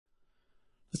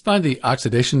Let's find the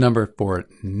oxidation number for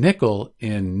nickel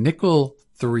in nickel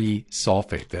 3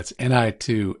 sulfate. That's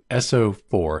Ni2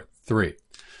 SO4 3.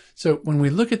 So when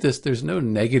we look at this, there's no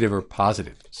negative or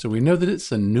positive. So we know that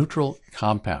it's a neutral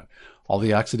compound. All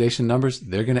the oxidation numbers,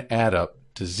 they're going to add up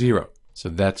to 0. So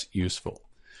that's useful.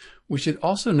 We should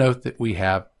also note that we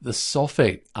have the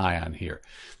sulfate ion here.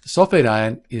 The sulfate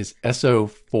ion is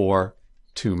SO4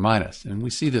 2-, and we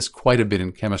see this quite a bit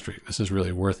in chemistry. This is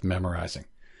really worth memorizing.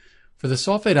 For the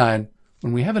sulfate ion,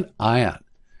 when we have an ion,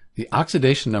 the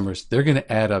oxidation numbers, they're going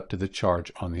to add up to the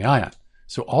charge on the ion.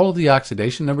 So all of the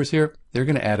oxidation numbers here, they're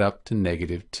going to add up to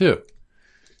 -2.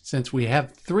 Since we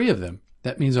have 3 of them,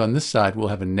 that means on this side we'll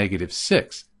have a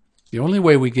 -6. The only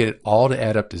way we get it all to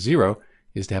add up to 0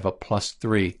 is to have a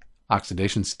 +3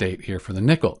 oxidation state here for the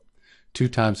nickel. 2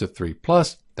 times the 3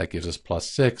 plus, that gives us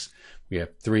 +6. We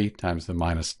have 3 times the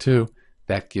 -2,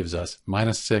 that gives us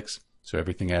 -6. So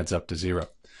everything adds up to 0.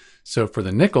 So for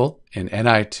the nickel in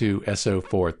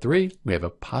Ni2SO4 3, we have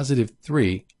a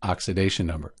 +3 oxidation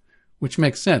number, which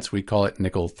makes sense. We call it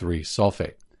nickel 3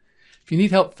 sulfate. If you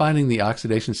need help finding the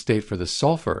oxidation state for the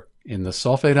sulfur in the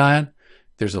sulfate ion,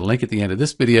 there's a link at the end of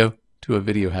this video to a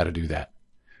video how to do that.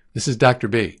 This is Dr.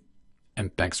 B,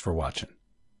 and thanks for watching.